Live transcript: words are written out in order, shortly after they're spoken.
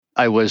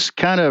I was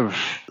kind of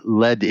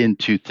led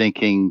into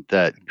thinking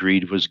that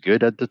greed was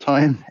good at the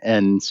time,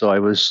 and so I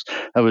was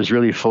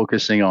really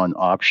focusing on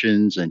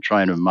options and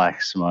trying to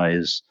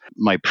maximize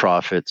my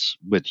profits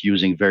with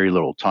using very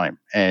little time.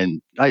 And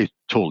I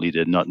totally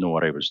did not know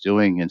what I was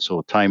doing, and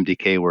so time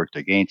decay worked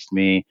against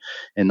me,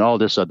 and all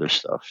this other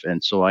stuff.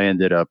 And so I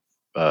ended up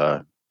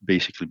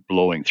basically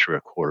blowing through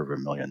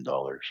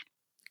 $250,000.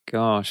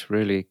 Gosh,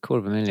 really?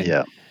 $250,000?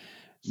 Yeah.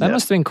 That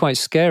must have been quite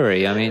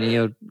scary. I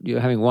mean, you're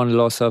having one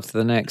loss after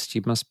the next.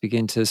 You must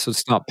begin to sort of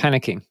start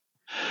panicking.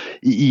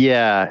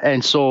 Yeah.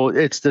 And so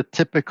it's the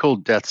typical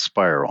death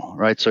spiral,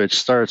 right? So it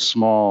starts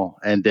small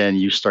and then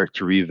you start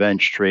to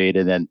revenge trade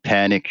and then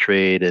panic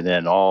trade and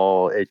then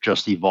it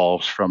just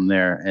evolves from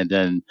there. And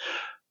then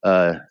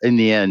in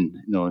the end,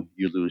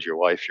 you lose your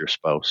wife, your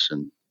spouse,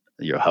 and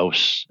your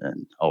house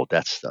and all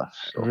that stuff.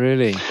 So,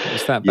 really?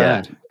 It's that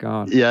bad?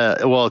 God.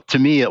 Yeah. Well, to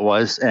me it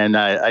was. And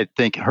I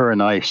think her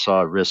and I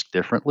saw risk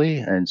differently.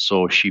 And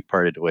so she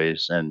parted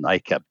ways and I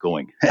kept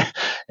going.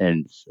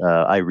 And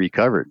I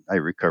recovered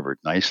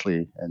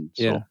nicely. And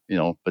so,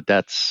 but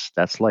that's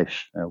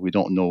life. We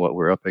don't know what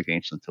we're up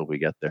against until we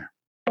get there.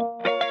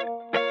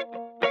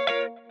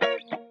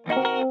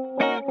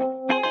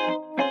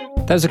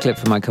 That was a clip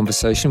from my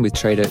conversation with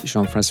trader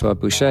Jean-Francois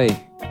Boucher.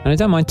 And I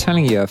don't mind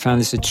telling you, I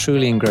found this a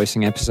truly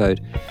engrossing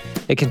episode.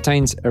 It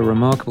contains a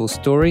remarkable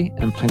story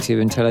and plenty of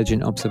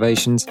intelligent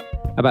observations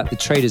about the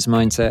trader's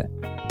mindset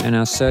and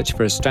our search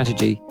for a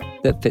strategy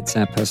that fits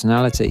our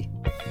personality.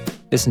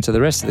 Listen to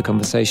the rest of the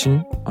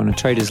conversation on A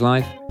Trader's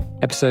Life,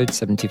 episode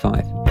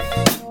 75.